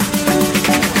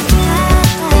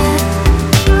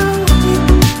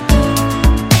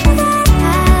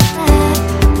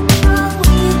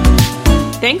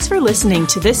Thanks for listening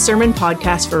to this sermon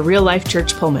podcast for Real Life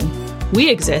Church Pullman. We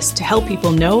exist to help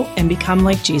people know and become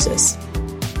like Jesus.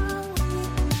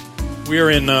 We are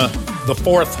in the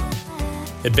fourth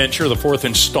adventure, the fourth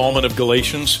installment of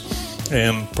Galatians,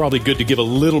 and probably good to give a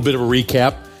little bit of a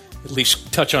recap, at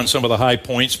least touch on some of the high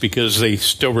points because they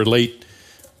still relate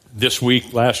this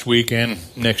week, last week, and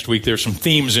next week. There's some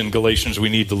themes in Galatians we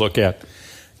need to look at.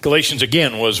 Galatians,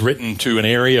 again, was written to an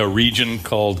area, a region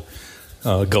called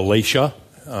Galatia,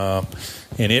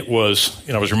 and it was,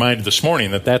 I was reminded this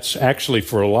morning that that's actually,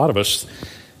 for a lot of us,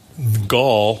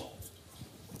 Gaul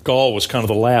was kind of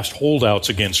the last holdouts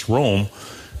against Rome,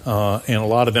 and a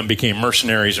lot of them became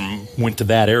mercenaries and went to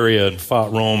that area and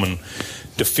fought Rome and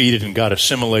defeated and got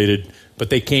assimilated. But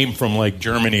they came from like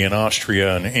Germany and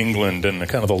Austria and England and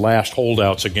kind of the last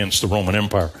holdouts against the Roman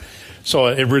Empire. So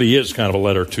it really is kind of a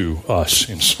letter to us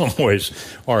in some ways,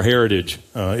 our heritage,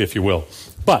 if you will.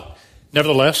 But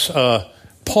nevertheless,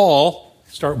 Paul,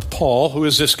 start with Paul. Who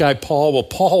is this guy Paul? Well,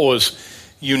 Paul was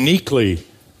uniquely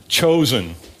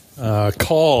chosen,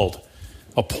 called,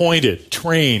 appointed,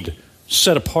 trained,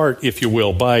 set apart, if you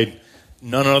will, by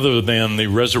none other than the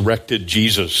resurrected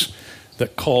Jesus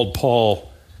that called Paul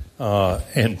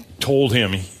and told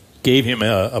him, gave him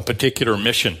a particular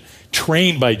mission,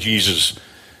 trained by Jesus.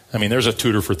 I mean, there's a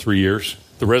tutor for 3 years.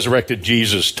 The resurrected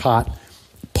Jesus taught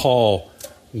Paul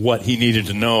what he needed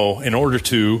to know in order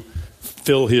to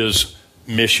fill his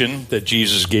mission that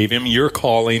Jesus gave him. Your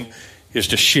calling is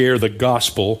to share the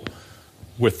gospel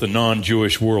with the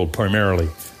non-Jewish world, primarily,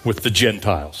 with the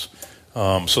Gentiles.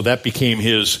 So that became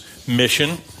his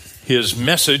mission. His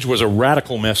message was a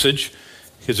radical message,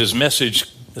 because his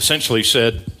message essentially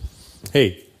said,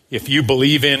 hey, if you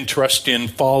believe in, trust in,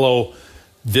 follow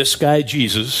this guy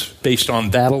Jesus, based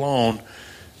on that alone,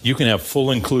 you can have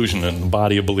full inclusion in the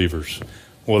body of believers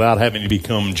without having to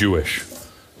become Jewish.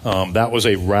 That was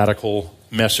a radical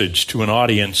message to an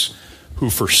audience who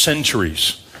for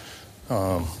centuries,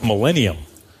 millennium,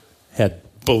 had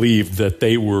believed that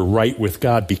they were right with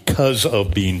God because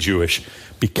of being Jewish,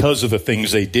 because of the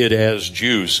things they did as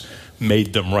Jews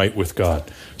made them right with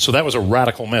God. So that was a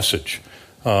radical message.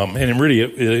 And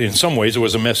really, in some ways, it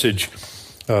was a message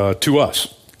to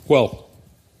us. Well,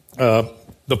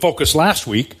 the focus last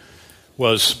week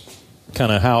was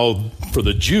kind of how, for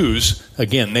the Jews,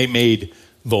 again, they made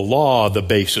the law the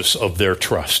basis of their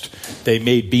trust. They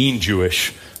made being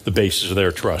Jewish the basis of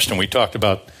their trust. And we talked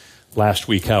about last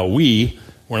week how we're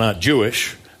not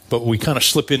Jewish, but we kind of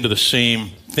slip into the same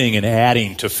thing in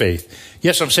adding to faith.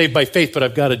 Yes, I'm saved by faith, but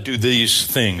I've got to do these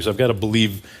things. I've got to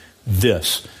believe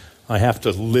this. I have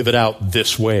to live it out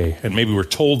this way. And maybe we're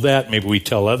told that. Maybe we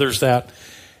tell others that.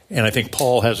 And I think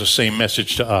Paul has the same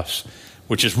message to us,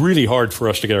 which is really hard for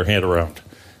us to get our hand around.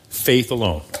 Faith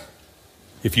alone.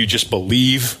 If you just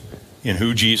believe in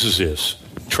who Jesus is,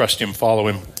 trust him, follow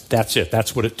him, that's it.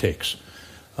 That's what it takes.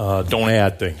 Don't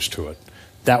add things to it.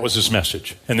 That was his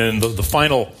message. And then the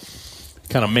final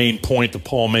kind of main point that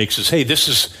Paul makes is, hey,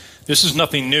 this is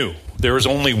nothing new. There is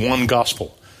only one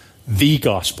gospel, the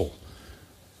gospel.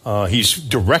 He's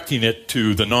directing it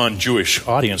to the non-Jewish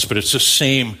audience, but it's the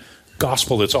same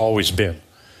gospel that's always been.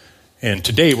 And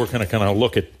today we're going to kind of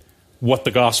look at what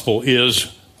the gospel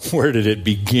is, where did it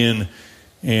begin,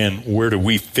 and where do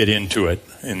we fit into it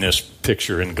in this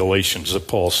picture in Galatians that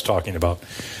Paul's talking about.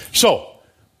 So,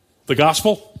 the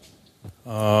gospel,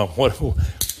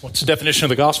 what's the definition of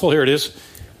the gospel? Here it is.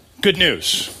 Good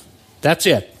news. That's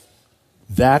it.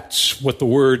 That's what the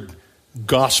word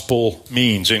gospel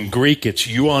means. In Greek, it's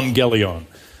euangelion,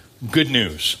 good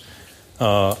news.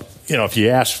 If you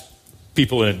ask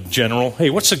people in general,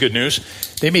 hey, what's the good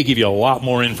news? They may give you a lot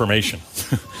more information.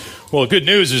 Well, good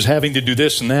news is having to do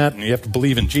this and that, and you have to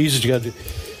believe in Jesus. You got to.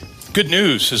 Good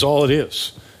news is all it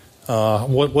is.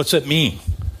 What's that mean?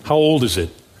 How old is it?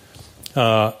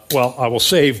 Well, I will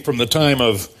say from the time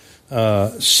of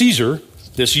Caesar,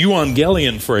 this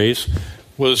euangelion phrase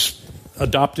was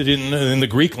adopted in the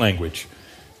Greek language.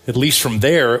 At least from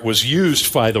there, it was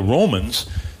used by the Romans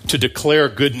to declare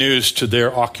good news to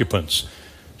their occupants.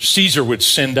 Caesar would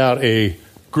send out a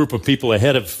group of people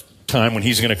ahead of time when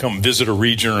he's going to come visit a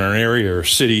region or an area or a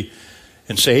city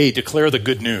and say, hey, declare the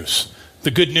good news.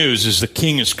 The good news is the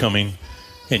king is coming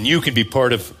and you can be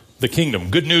part of the kingdom.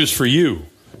 Good news for you,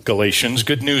 Galatians.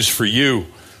 Good news for you,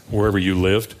 wherever you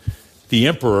lived. The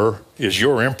emperor is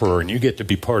your emperor and you get to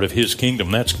be part of his kingdom.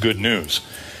 That's good news.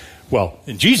 Well,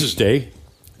 in Jesus' day,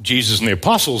 Jesus and the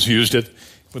apostles used it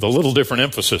with a little different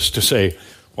emphasis to say,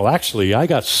 well, actually, I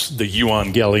got the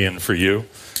euangelion for you,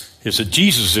 is that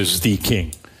Jesus is the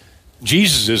king.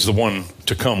 Jesus is the one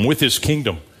to come with his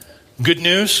kingdom. Good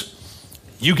news,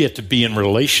 You get to be in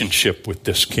relationship with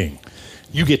this king.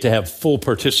 You get to have full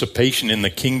participation in the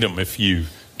kingdom if you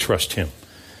trust him.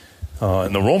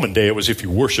 In the Roman day, it was if you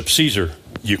worship Caesar,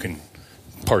 you can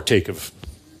partake of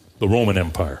the Roman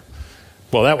Empire.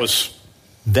 Well, that was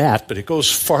that, but it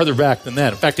goes farther back than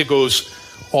that. In fact, it goes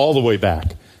all the way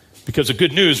back, because the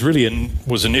good news really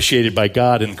was initiated by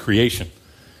God in creation.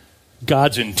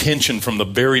 God's intention from the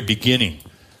very beginning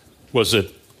was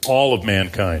that all of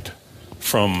mankind,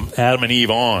 from Adam and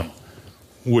Eve on,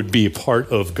 would be a part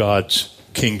of God's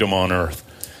kingdom on earth,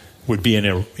 would be in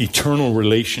an eternal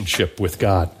relationship with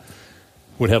God,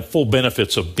 would have full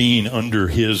benefits of being under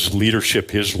his leadership,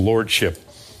 his lordship,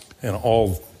 and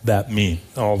all that meant.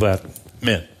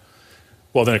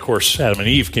 Well, then, of course, Adam and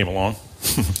Eve came along.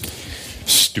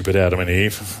 Stupid Adam and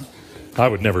Eve. I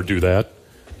would never do that.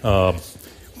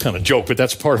 Kind of joke, but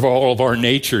that's part of all of our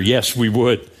nature. Yes, we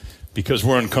would, because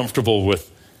we're uncomfortable with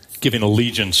giving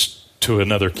allegiance to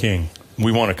another king.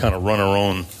 We want to kind of run our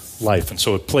own life. And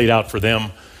so it played out for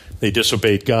them. They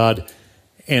disobeyed God.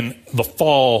 And the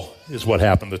fall is what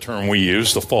happened, the term we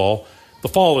use, the fall. The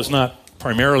fall is not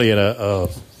primarily a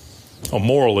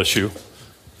moral issue.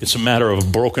 It's a matter of a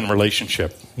broken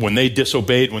relationship. When they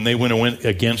disobeyed, when they went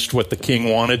against what the king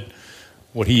wanted,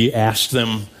 what he asked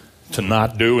them to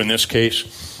not do in this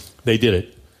case, they did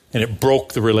it. And it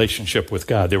broke the relationship with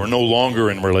God. They were no longer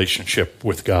in relationship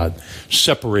with God,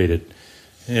 separated,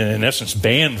 in essence,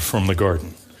 banned from the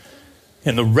garden.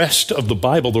 And the rest of the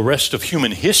Bible, the rest of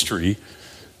human history,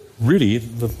 really,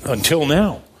 until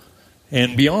now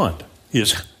and beyond,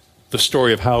 is the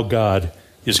story of how God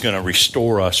is going to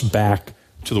restore us back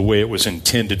to the way it was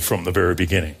intended from the very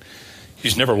beginning.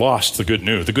 He's never lost the good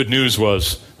news. The good news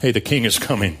was, hey, the king is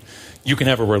coming. You can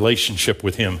have a relationship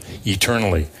with him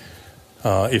eternally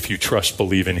if you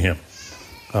believe in him.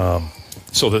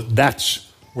 So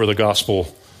that's where the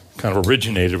gospel kind of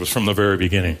originated, was from the very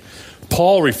beginning.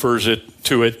 Paul refers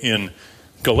to it in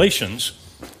Galatians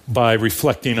by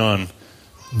reflecting on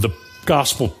the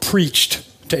gospel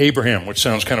preached to Abraham, which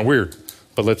sounds kind of weird.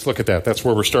 But let's look at that. That's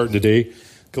where we're starting today.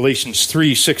 Galatians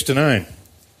 3, 6-9.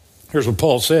 Here's what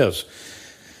Paul says.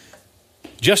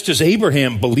 Just as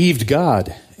Abraham believed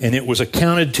God, and it was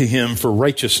accounted to him for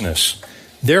righteousness.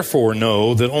 Therefore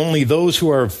know that only those who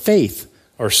are of faith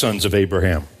are sons of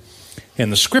Abraham.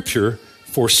 And the scripture,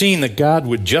 foreseeing that God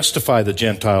would justify the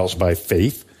Gentiles by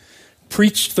faith,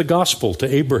 preached the gospel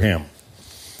to Abraham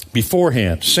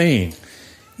beforehand, saying,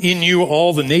 in you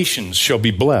all the nations shall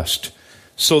be blessed.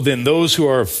 So then those who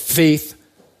are of faith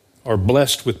are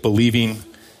blessed with believing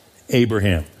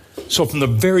Abraham. So from the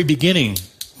very beginning,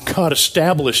 God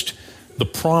established the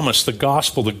promise, the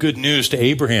gospel, the good news to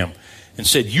Abraham, and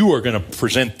said, you are going to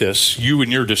present this, you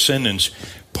and your descendants.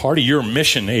 Part of your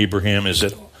mission, Abraham, is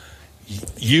that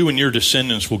you and your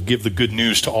descendants will give the good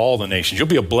news to all the nations. You'll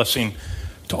be a blessing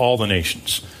to all the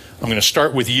nations. I'm going to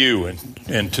start with you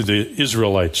and to the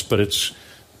Israelites, but it's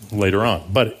later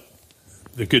on. But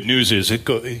the good news is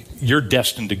you're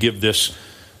destined to give this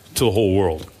to the whole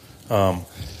world.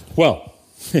 Well,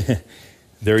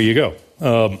 there you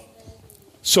go.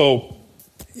 So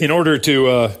in order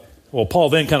to, Paul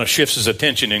then kind of shifts his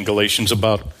attention in Galatians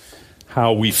about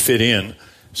how we fit in.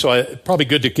 So probably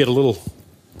good to get a little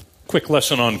quick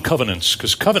lesson on covenants,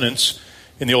 because covenants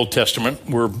in the Old Testament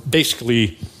were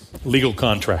basically legal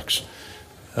contracts.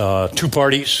 Two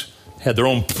parties had their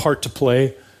own part to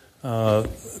play,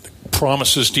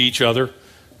 promises to each other,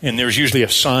 and there's usually a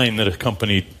sign that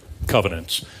accompanied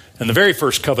covenants. And the very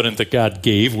first covenant that God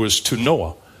gave was to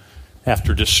Noah.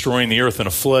 After destroying the earth in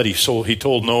a flood, he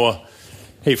told Noah,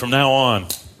 hey, from now on,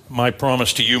 my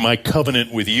promise to you, my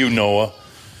covenant with you, Noah,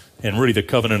 and really the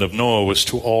covenant of Noah was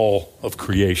to all of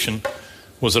creation,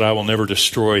 was that I will never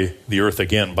destroy the earth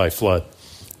again by flood.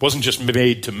 It wasn't just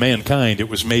made to mankind, it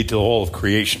was made to all of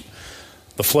creation.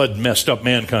 The flood messed up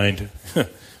mankind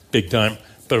big time,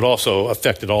 but it also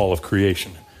affected all of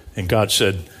creation. And God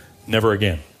said, never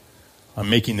again. I'm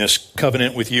making this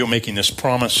covenant with you, making this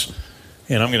promise,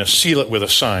 and I'm going to seal it with a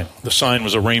sign. The sign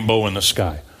was a rainbow in the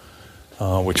sky,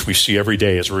 which we see every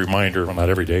day as a reminder. Well, not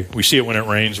every day. We see it when it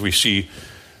rains. We see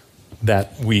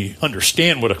that we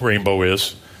understand what a rainbow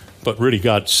is, but really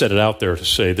God set it out there to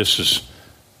say, this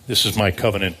is my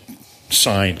covenant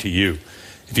sign to you.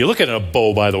 If you look at a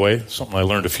bow, by the way, something I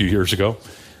learned a few years ago,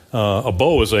 a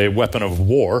bow is a weapon of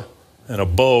war, and a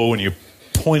bow, when you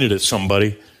point it at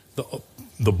somebody,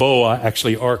 the bow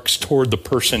actually arcs toward the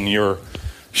person you're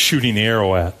shooting the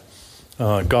arrow at.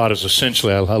 God is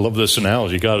essentially, I love this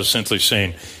analogy, God is essentially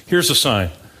saying, here's the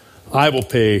sign. I will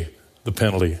pay the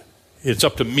penalty. It's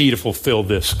up to me to fulfill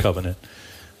this covenant.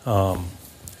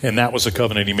 And that was the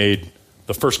covenant he made,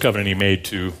 the first covenant he made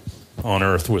on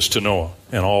earth was to Noah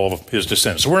and all of his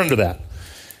descendants. So we're under that.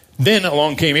 Then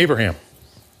along came Abraham.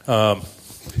 And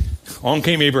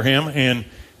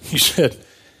he said,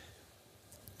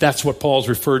 that's what Paul's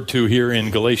referred to here in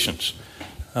Galatians.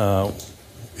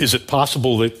 Is it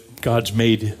possible that God's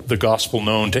made the gospel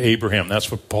known to Abraham?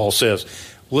 That's what Paul says.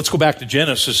 Well, let's go back to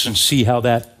Genesis and see how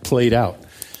that played out.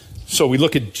 So we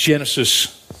look at Genesis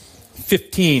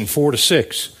 15,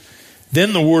 4-6.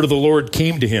 Then the word of the Lord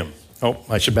came to him. Oh,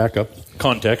 I should back up.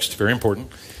 Context, very important.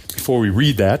 Before we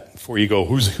read that, before you go,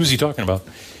 who's he talking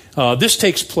about? This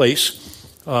takes place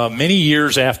many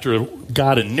years after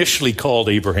God initially called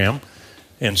Abraham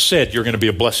and said, you're going to be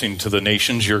a blessing to the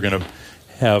nations. You're going to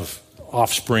have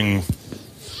offspring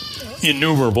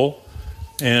innumerable.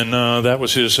 And that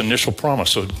was his initial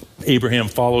promise. So Abraham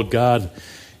followed God.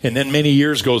 And then many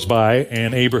years goes by,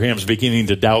 and Abraham's beginning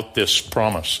to doubt this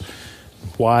promise.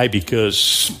 Why?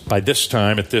 Because by this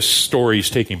time, at this story is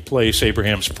taking place,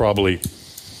 Abraham's probably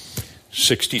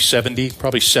 60, 70,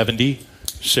 probably 70.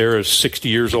 Sarah's 60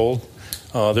 years old.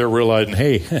 They're realizing,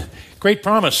 hey, great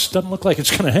promise. Doesn't look like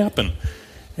it's going to happen.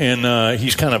 And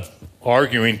he's kind of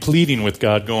arguing, pleading with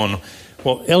God, going,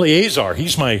 well, Eleazar,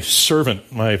 he's my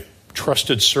servant, my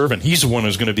trusted servant. He's the one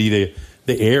who's going to be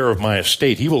the heir of my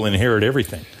estate. He will inherit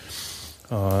everything.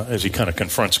 As he kind of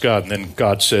confronts God. And then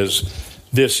God says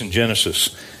this in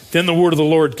Genesis. Then the word of the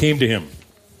Lord came to him.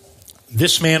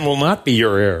 This man will not be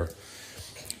your heir,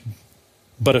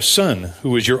 but a son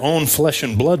who is your own flesh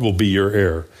and blood will be your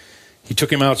heir. He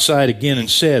took him outside again and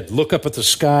said, look up at the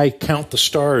sky, count the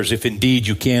stars, if indeed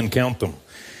you can count them.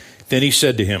 Then he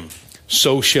said to him,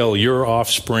 so shall your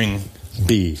offspring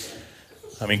be.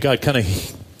 I mean, God kind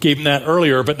of gave him that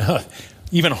earlier, but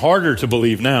even harder to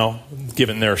believe now,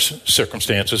 given their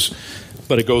circumstances.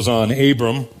 But it goes on,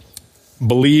 Abram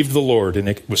believed the Lord, and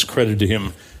it was credited to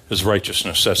him as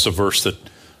righteousness. That's the verse that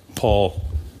Paul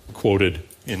quoted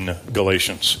in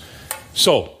Galatians.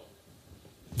 So,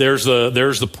 there's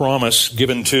the promise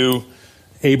given to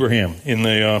Abraham in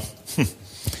that.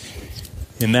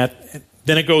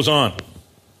 Then it goes on.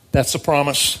 That's the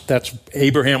promise. That's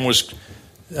Abraham was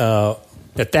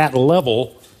at that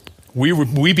level.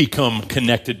 We become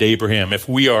connected to Abraham if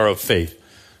we are of faith.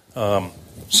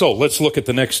 So let's look at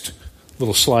the next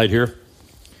little slide here.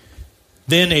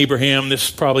 Then Abraham, this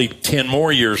is probably 10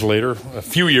 more years later, a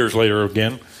few years later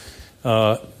again,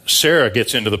 Sarah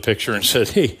gets into the picture and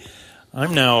says, hey,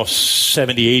 I'm now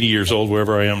 70, 80 years old,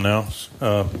 wherever I am now.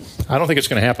 I don't think it's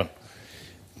going to happen.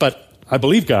 But I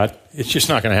believe God. It's just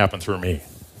not going to happen through me.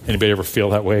 Anybody ever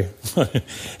feel that way?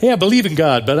 Hey, I believe in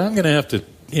God, but I'm going to have to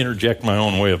interject my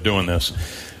own way of doing this.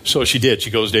 So she did.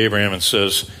 She goes to Abraham and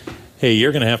says, hey,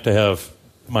 you're going to have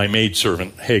my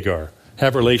maidservant, Hagar.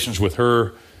 Have relations with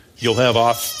her. You'll have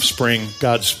offspring.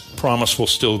 God's promise will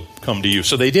still come to you.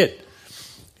 So they did.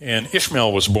 And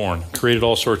Ishmael was born, created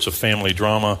all sorts of family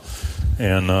drama,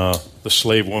 and the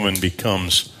slave woman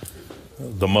becomes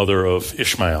the mother of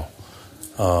Ishmael.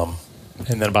 And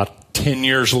then about 10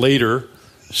 years later,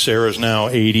 Sarah's now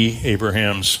 80,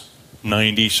 Abraham's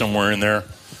 90, somewhere in there.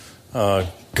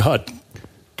 God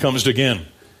comes again.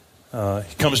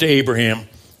 He comes to Abraham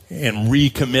and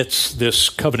recommits this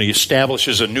covenant. He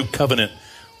establishes a new covenant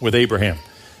with Abraham.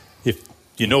 If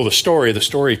you know the story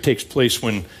takes place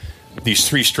when these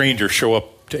three strangers show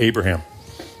up to Abraham.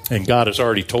 And God has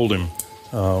already told him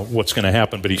what's going to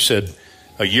happen. But he said,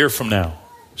 a year from now,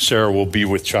 Sarah will be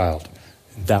with child.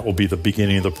 That will be the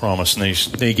beginning of the promise. And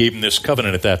they gave him this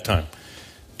covenant at that time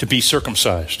to be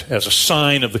circumcised as a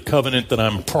sign of the covenant that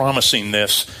I'm promising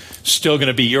this. Still going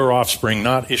to be your offspring,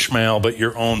 not Ishmael, but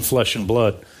your own flesh and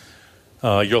blood.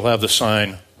 You'll have the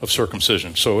sign of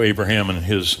circumcision. So Abraham and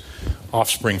his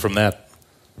offspring from that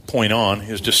point on,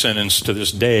 his descendants to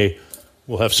this day,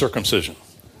 will have circumcision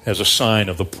as a sign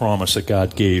of the promise that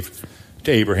God gave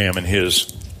to Abraham and his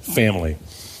family.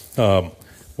 Well,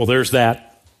 there's that.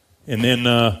 And then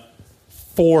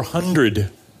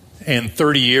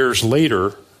 430 years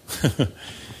later,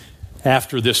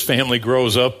 after this family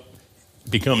grows up,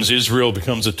 becomes Israel,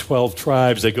 becomes the 12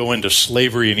 tribes, they go into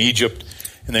slavery in Egypt,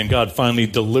 and then God finally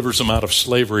delivers them out of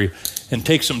slavery and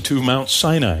takes them to Mount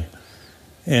Sinai.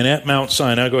 And at Mount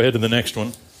Sinai, go ahead to the next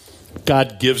one,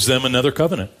 God gives them another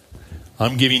covenant.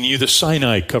 I'm giving you the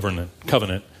Sinai covenant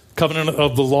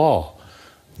of the law.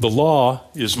 The law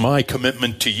is my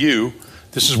commitment to you.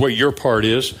 This is what your part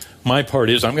is. My part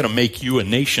is I'm going to make you a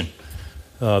nation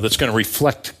that's going to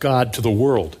reflect God to the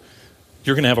world.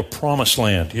 You're going to have a promised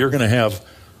land. You're going to have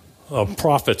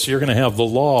prophets. You're going to have the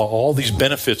law, all these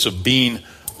benefits of being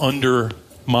under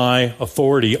my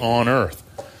authority on earth.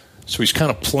 So he's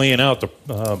kind of playing out the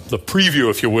preview,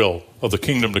 if you will, of the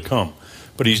kingdom to come.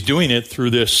 But he's doing it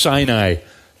through this Sinai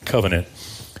covenant.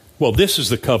 Well, this is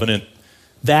the covenant,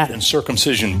 that and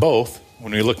circumcision both.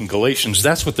 When we look in Galatians,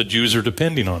 that's what the Jews are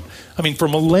depending on. I mean, for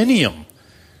millennium,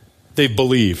 they've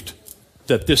believed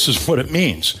that this is what it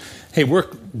means. Hey, we're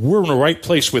in the right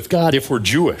place with God if we're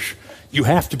Jewish. You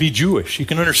have to be Jewish. You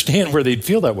can understand where they'd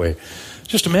feel that way.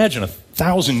 Just imagine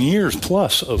 1,000 years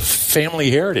plus of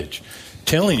family heritage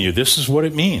telling you this is what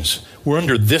it means. We're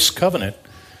under this covenant.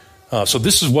 So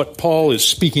this is what Paul is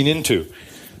speaking into.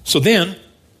 So then,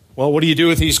 well, what do you do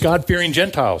with these God-fearing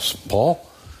Gentiles, Paul?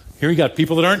 Here you got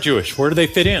people that aren't Jewish. Where do they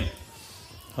fit in?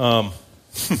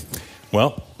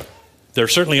 Well, they're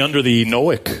certainly under the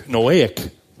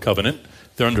Noahic covenant.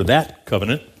 They're under that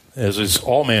covenant, as is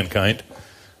all mankind.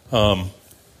 And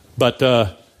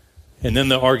then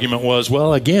the argument was,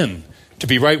 well, again, to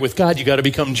be right with God, you got to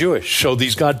become Jewish. So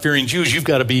these God-fearing Jews, you've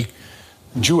got to be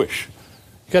Jewish.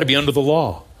 You've got to be under the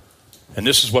law. And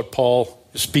this is what Paul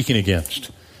is speaking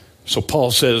against. So Paul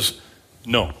says,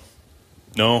 no,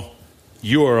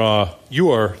 you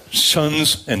are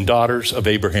sons and daughters of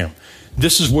Abraham.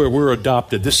 This is where we're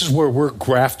adopted. This is where we're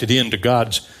grafted into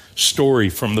God's story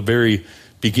from the very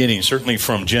beginning, certainly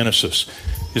from Genesis,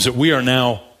 is that we are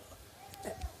now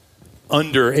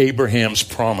under Abraham's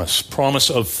promise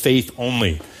of faith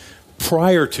only,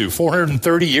 prior to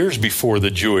 430 years before the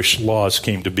Jewish laws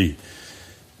came to be,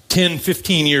 10,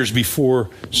 15 years before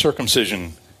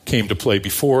circumcision came to play,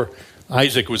 before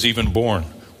Isaac was even born.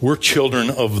 We're children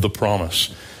of the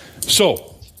promise.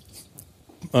 So,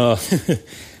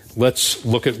 let's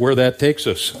look at where that takes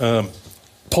us.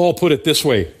 Paul put it this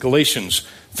way, Galatians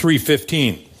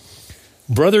 3:15.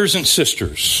 Brothers and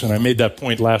sisters, and I made that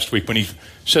point last week. When he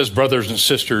says brothers and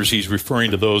sisters, he's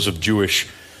referring to those of Jewish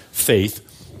faith.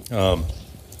 In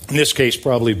this case,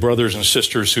 probably brothers and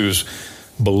sisters who's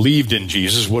believed in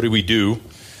Jesus. What do we do?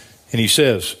 And he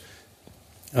says,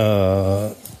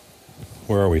 where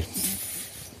are we?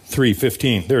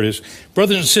 3:15. There it is.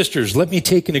 Brothers and sisters, let me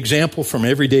take an example from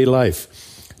everyday life.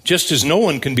 Just as no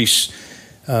one can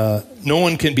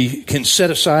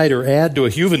set aside or add to a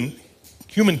human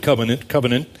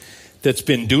covenant that's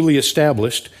been duly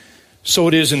established, so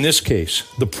it is in this case.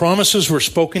 The promises were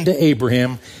spoken to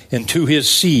Abraham and to his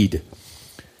seed.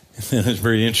 That's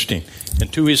very interesting.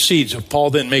 And to his seeds. Paul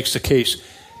then makes the case.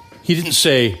 He didn't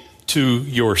say to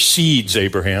your seeds,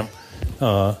 Abraham,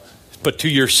 but to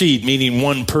your seed, meaning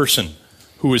one person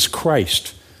who is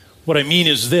Christ. What I mean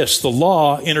is this. The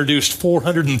law, introduced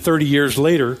 430 years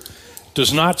later,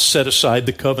 does not set aside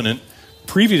the covenant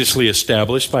previously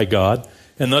established by God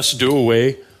and thus do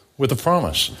away with the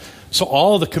promise. So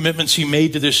all of the commitments he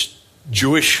made to this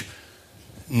Jewish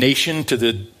nation, to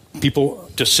the people,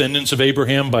 descendants of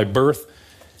Abraham by birth,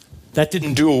 that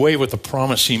didn't do away with the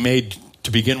promise he made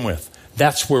to begin with.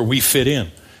 That's where we fit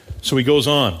in. So he goes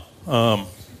on.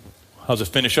 How's it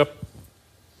finish up?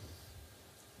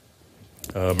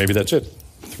 Maybe that's it.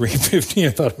 3:15, I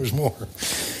thought it was more.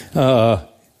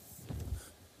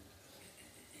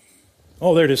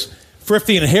 There it is. For if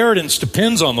the inheritance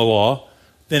depends on the law,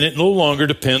 then it no longer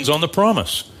depends on the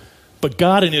promise. But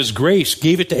God in his grace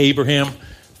gave it to Abraham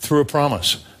through a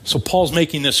promise. So Paul's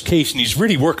making this case, and he's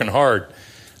really working hard.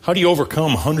 How do you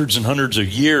overcome hundreds and hundreds of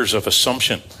years of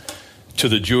assumption to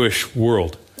the Jewish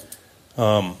world?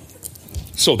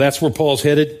 So that's where Paul's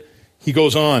headed. He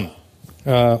goes on.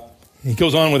 With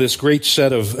this great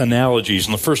set of analogies,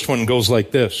 and the first one goes like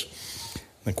this.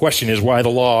 The question is, why the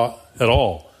law at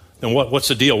all? And what's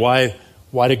the deal? Why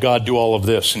did God do all of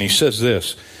this? And he says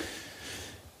this,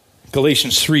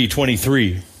 Galatians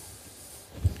 3:23.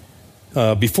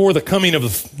 Before the coming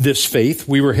of this faith,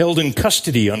 we were held in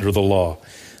custody under the law,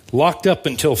 locked up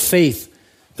until faith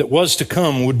that was to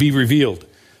come would be revealed.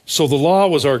 So the law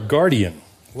was our guardian.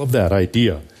 Love that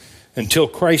idea. Until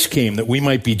Christ came, that we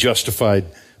might be justified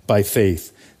by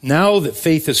faith. Now that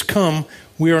faith has come,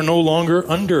 we are no longer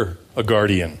under a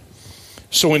guardian.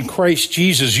 So in Christ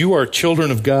Jesus, you are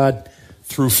children of God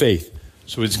through faith.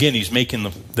 So again, he's making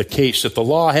the case that the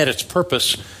law had its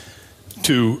purpose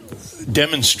to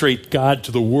demonstrate God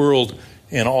to the world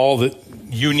and all that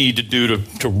you need to do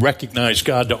to recognize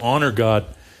God, to honor God.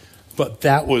 But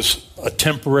that was a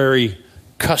temporary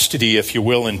custody, if you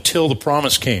will, until the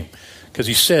promise came. Because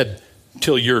he said,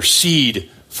 till your seed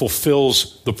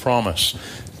fulfills the promise.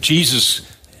 Jesus,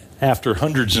 after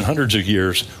hundreds and hundreds of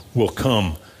years, will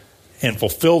come and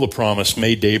fulfill the promise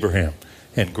made to Abraham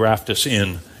and graft us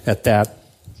in at that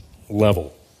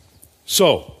level.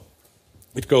 So,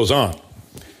 it goes on.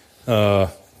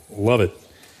 Love it.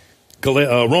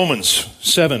 Romans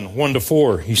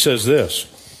 7:1-4, he says this.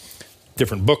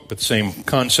 different book, but same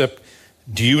concept.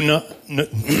 Do you not,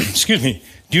 do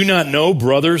you not know,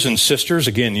 brothers and sisters,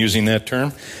 again using that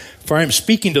term, for I am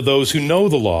speaking to those who know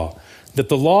the law, that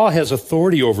the law has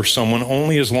authority over someone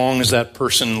only as long as that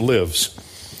person lives.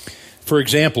 For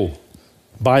example,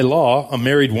 by law, a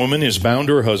married woman is bound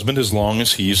to her husband as long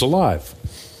as he is alive.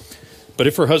 But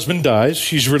if her husband dies,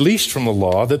 she's released from the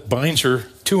law that binds her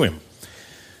to him.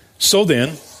 So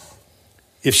then,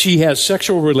 if she has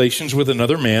sexual relations with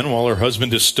another man while her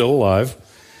husband is still alive,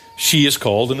 she is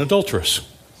called an adulteress.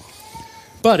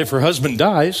 But if her husband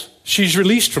dies, she's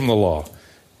released from the law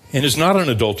and is not an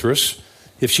adulteress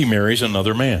if she marries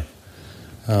another man.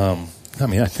 I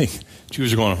think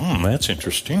Jews are going, that's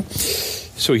interesting.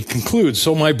 So he concludes,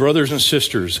 so my brothers and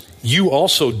sisters, you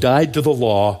also died to the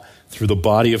law through the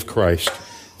body of Christ,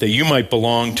 that you might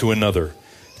belong to another,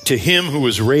 to him who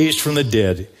was raised from the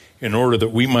dead, in order that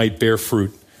we might bear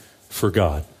fruit for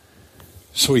God.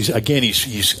 So he's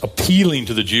appealing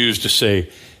to the Jews to say,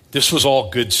 this was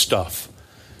all good stuff,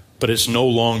 but it's no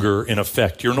longer in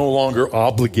effect. You're no longer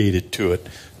obligated to it.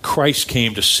 Christ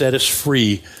came to set us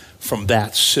free from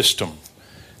that system.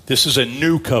 This is a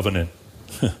new covenant.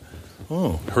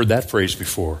 Heard that phrase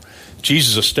before.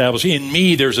 Jesus established, in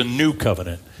me there's a new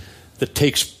covenant that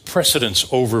takes precedence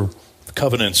over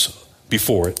covenants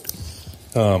before it.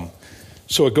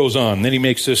 So it goes on. Then he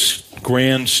makes this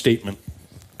grand statement.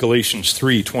 Galatians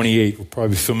 3:28. We're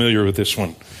probably familiar with this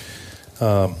one.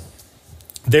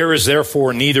 There is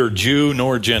therefore neither Jew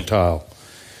nor Gentile,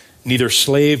 neither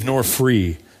slave nor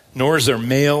free, nor is there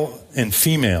male and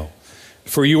female,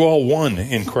 for you all one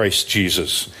in Christ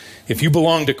Jesus. If you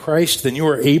belong to Christ, then you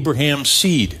are Abraham's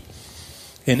seed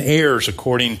and heirs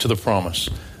according to the promise.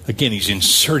 Again, he's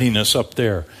inserting us up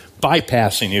there,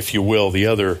 bypassing, if you will, the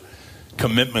other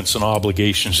commitments and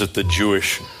obligations that the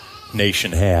Jewish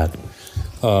nation had.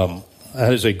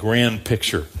 That is a grand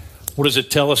picture. What does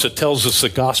it tell us? It tells us the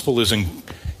gospel is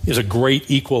a great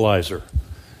equalizer.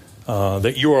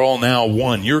 That you are all now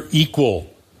one. You're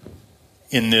equal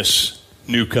in this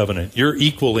new covenant. You're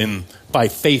equal by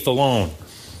faith alone.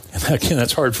 And again,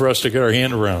 that's hard for us to get our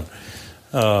hand around.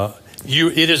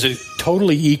 It is a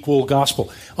totally equal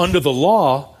gospel. Under the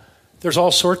law, there's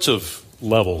all sorts of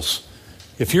levels.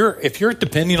 If you're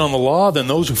depending on the law, then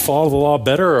those who follow the law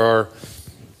better are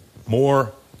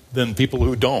more than people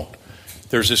who don't.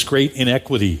 There's this great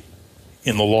inequity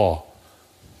in the law.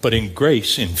 But in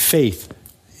grace, in faith,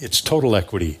 it's total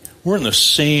equity. We're in the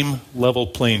same level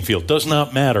playing field. Does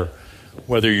not matter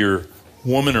whether you're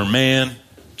woman or man,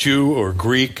 Jew or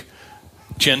Greek,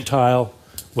 Gentile,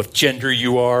 what gender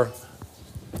you are,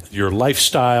 your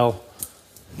lifestyle.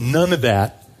 None of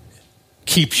that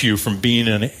keeps you from being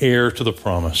an heir to the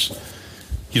promise.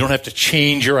 You don't have to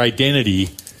change your identity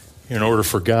in order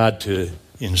for God to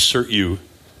insert you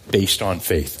based on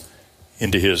faith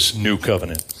into his new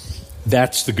covenant.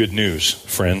 That's the good news,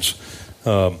 friends.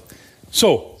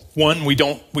 So, one,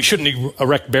 we shouldn't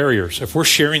erect barriers. If we're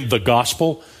sharing the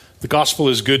gospel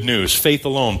is good news. Faith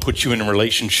alone puts you in a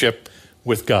relationship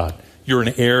with God. You're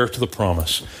an heir to the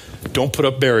promise. Don't put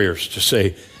up barriers to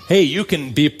say, hey, you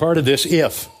can be a part of this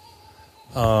if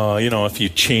you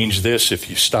change this, if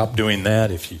you stop doing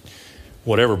that,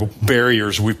 whatever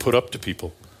barriers we put up to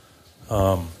people.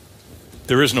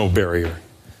 There is no barrier.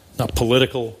 Not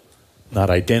political, not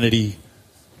identity.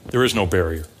 There is no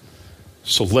barrier.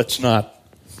 So let's not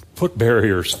put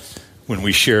barriers when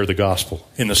we share the gospel.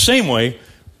 In the same way,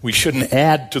 we shouldn't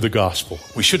add to the gospel.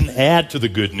 We shouldn't add to the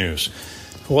good news.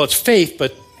 Well, it's faith,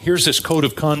 but here's this code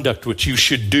of conduct which you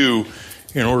should do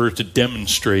in order to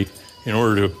demonstrate, in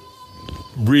order to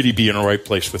really be in the right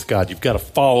place with God. You've got to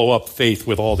follow up faith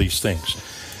with all these things.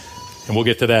 And we'll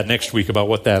get to that next week about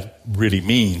what that really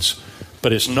means.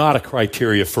 But it's not a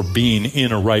criteria for being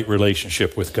in a right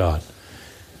relationship with God.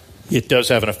 It does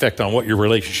have an effect on what your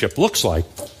relationship looks like,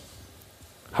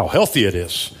 how healthy it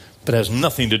is, but it has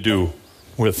nothing to do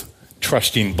with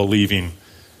trusting, believing,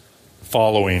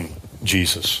 following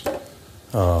Jesus.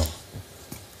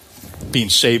 Being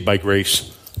saved by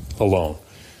grace alone.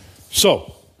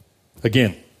 So,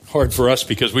 again, hard for us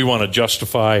because we want to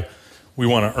justify, we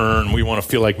want to earn, we want to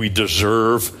feel like we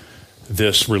deserve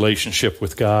this relationship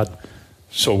with God.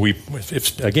 So I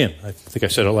think I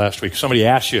said it last week. Somebody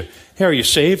asks you, hey, are you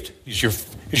saved? Is your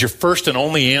first and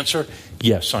only answer,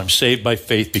 yes, I'm saved by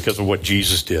faith because of what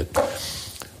Jesus did?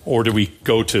 Or do we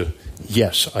go to,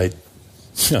 yes, I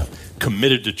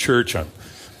committed to church, I'm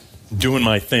doing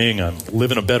my thing, I'm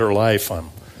living a better life,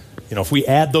 if we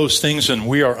add those things, then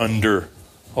we are under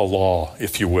a law,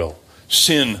 if you will.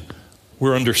 Sin,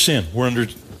 we're under sin. We're under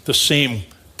the same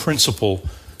principle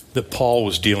that Paul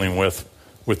was dealing with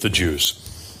the Jews.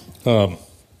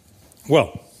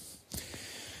 Well,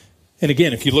 and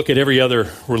again, if you look at every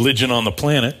other religion on the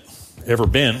planet, ever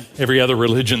been, every other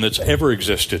religion that's ever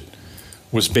existed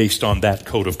was based on that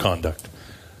code of conduct.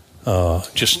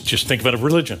 Just think about a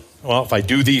religion. Well, if I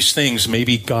do these things,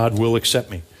 maybe God will accept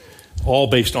me. All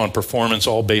based on performance,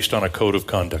 all based on a code of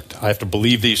conduct. I have to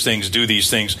believe these things, do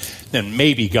these things, then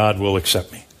maybe God will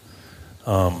accept me.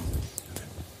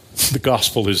 The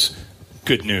gospel is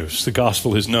good news. The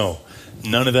gospel is no.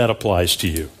 None of that applies to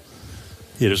you.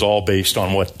 It is all based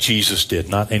on what Jesus did,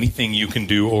 not anything you can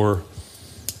do or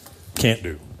can't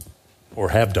do or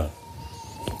have done.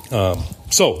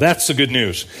 So that's the good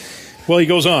news. Well, he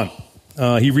goes on.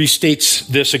 He restates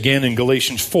this again in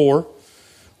Galatians 4,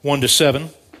 1-7.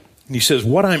 And he says,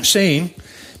 what I'm saying,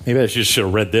 maybe I just should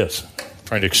have read this. I'm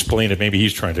trying to explain it. Maybe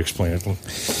he's trying to explain it.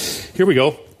 Here we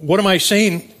go. What am I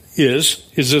saying is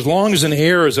as long as an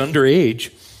heir is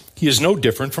underage, he is no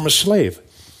different from a slave,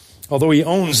 although he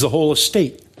owns the whole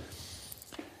estate.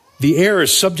 The heir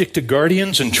is subject to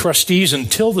guardians and trustees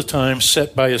until the time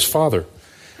set by his father.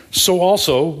 So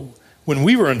also, when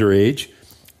we were underage,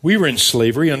 we were in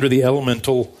slavery under the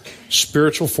elemental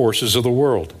spiritual forces of the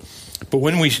world. But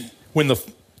when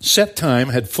the set time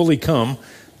had fully come,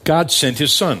 God sent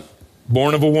his Son,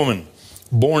 born of a woman,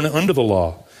 born under the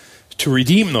law, to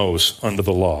redeem those under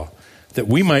the law, that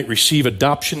we might receive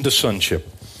adoption to sonship.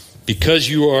 Because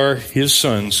you are his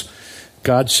sons,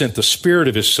 God sent the Spirit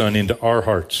of his Son into our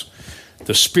hearts,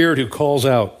 the Spirit who calls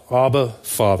out, Abba,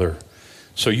 Father.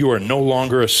 So you are no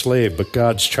longer a slave, but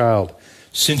God's child.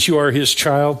 Since you are his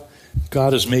child,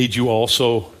 God has made you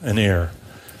also an heir.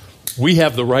 We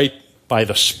have the right, by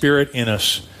the Spirit in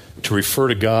us, to refer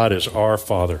to God as our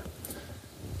Father,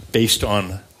 based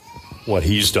on what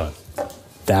he's done.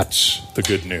 That's the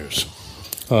good news.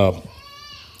 Well,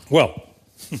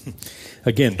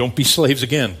 again, don't be slaves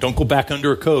again. Don't go back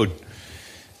under a code.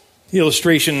 The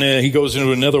illustration, he goes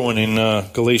into another one in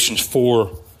Galatians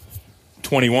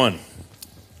 4:21.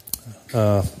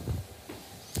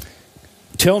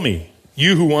 Tell me,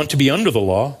 you who want to be under the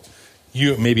law,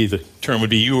 you, maybe the term would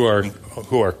be you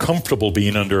who are comfortable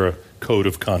being under a code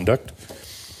of conduct,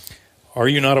 are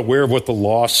you not aware of what the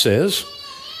law says?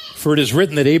 For it is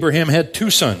written that Abraham had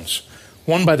two sons,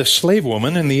 one by the slave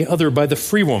woman and the other by the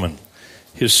free woman.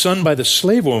 His son by the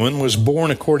slave woman was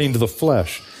born according to the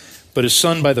flesh, but his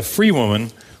son by the free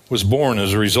woman was born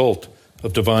as a result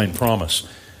of divine promise.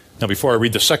 Now, before I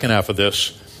read the second half of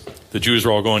this, the Jews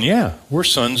are all going, yeah, we're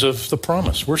sons of the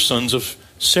promise. We're sons of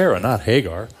Sarah, not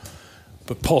Hagar.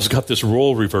 But Paul's got this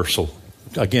role reversal.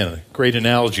 Again, a great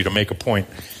analogy to make a point.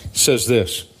 It says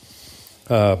this.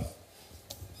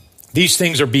 These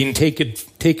things are being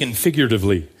taken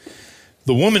figuratively.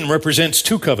 The woman represents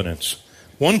two covenants.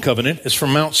 One covenant is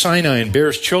from Mount Sinai and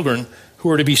bears children who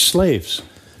are to be slaves.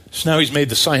 So now he's made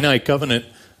the Sinai covenant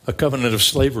a covenant of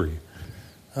slavery.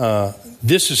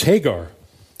 This is Hagar.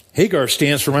 Hagar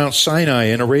stands for Mount Sinai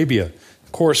in Arabia,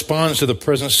 corresponds to the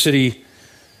present city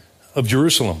of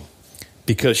Jerusalem,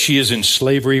 because she is in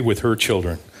slavery with her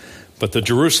children. But the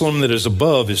Jerusalem that is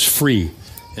above is free,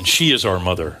 and she is our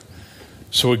mother.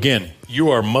 So again, you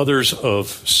are mothers of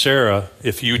Sarah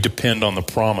if you depend on the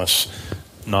promise,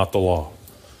 not the law.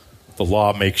 The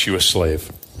law makes you a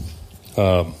slave.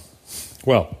 Galatians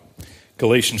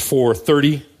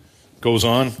 4:30 goes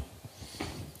on.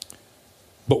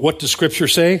 But what does Scripture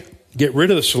say? Get rid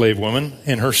of the slave woman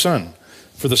and her son,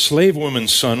 for the slave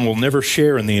woman's son will never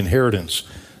share in the inheritance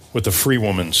with the free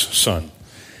woman's son.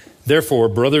 Therefore,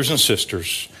 brothers and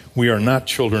sisters, we are not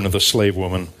children of the slave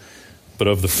woman, but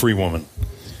of the free woman.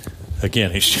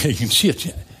 Again, you can see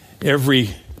it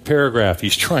every paragraph.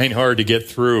 He's trying hard to get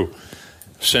through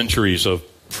centuries of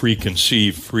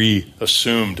preconceived,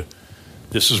 pre-assumed.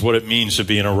 This is what it means to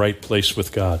be in a right place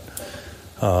with God.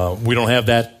 We don't have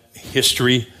that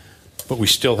history, but we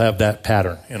still have that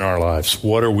pattern in our lives.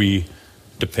 What are we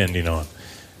depending on?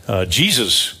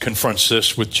 Jesus confronts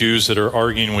this with Jews that are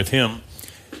arguing with him,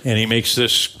 and he makes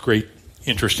this great,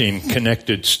 interesting,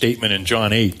 connected statement in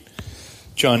John 8.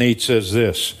 John 8 says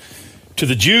this, to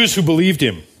the Jews who believed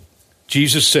him,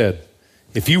 Jesus said,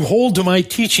 if you hold to my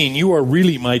teaching, you are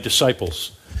really my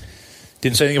disciples.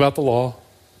 Didn't say anything about the law.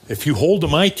 If you hold to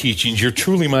my teachings, you're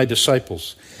truly my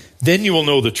disciples. Then you will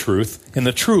know the truth, and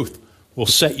the truth will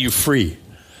set you free.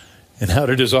 And how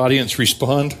did his audience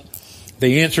respond?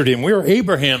 They answered him, we are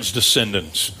Abraham's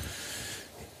descendants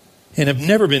and have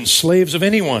never been slaves of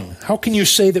anyone. How can you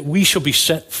say that we shall be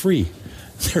set free?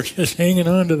 They're just hanging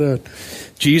on to that.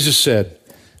 Jesus said,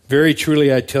 very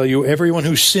truly I tell you, everyone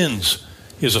who sins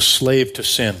is a slave to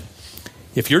sin.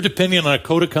 If you're depending on a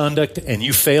code of conduct and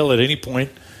you fail at any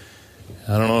point,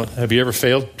 I don't know. Have you ever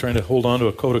failed trying to hold on to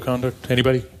a code of conduct?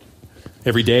 Anybody?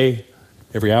 Every day?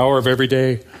 Every hour of every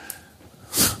day?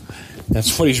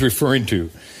 That's what he's referring to.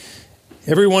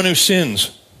 Everyone who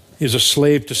sins is a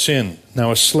slave to sin.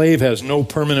 Now, a slave has no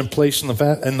permanent place in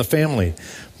the family,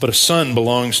 but a son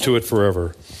belongs to it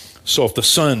forever. So if the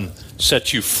Son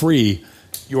sets you free,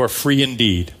 you are free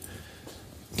indeed.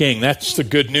 Gang, that's the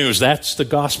good news. That's the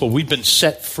gospel. We've been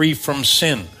set free from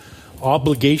sin.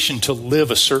 Obligation to live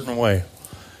a certain way,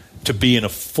 to be in a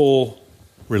full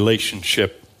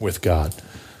relationship with God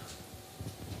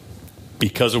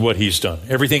because of what he's done.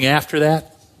 Everything after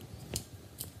that,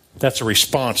 that's a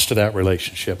response to that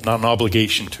relationship, not an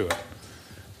obligation to it.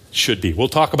 Should be. We'll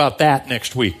talk about that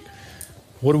next week.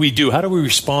 What do we do? How do we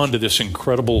respond to this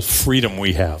incredible freedom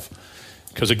we have?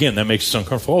 Because again, that makes us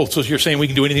uncomfortable. Oh, so you're saying we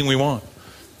can do anything we want?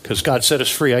 Because God set us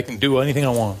free. I can do anything I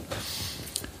want.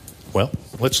 Well,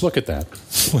 let's look at that.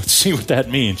 Let's see what that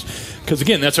means. Because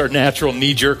again, that's our natural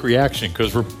knee-jerk reaction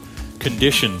because we're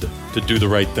conditioned to do the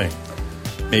right thing.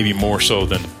 Maybe more so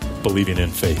than believing in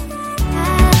faith.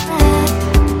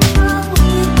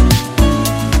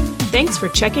 Thanks for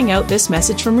checking out this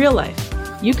message from Real Life.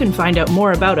 You can find out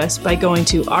more about us by going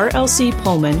to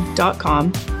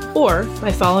rlcpullman.com or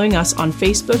by following us on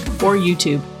Facebook or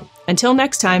YouTube. Until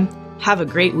next time, have a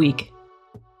great week.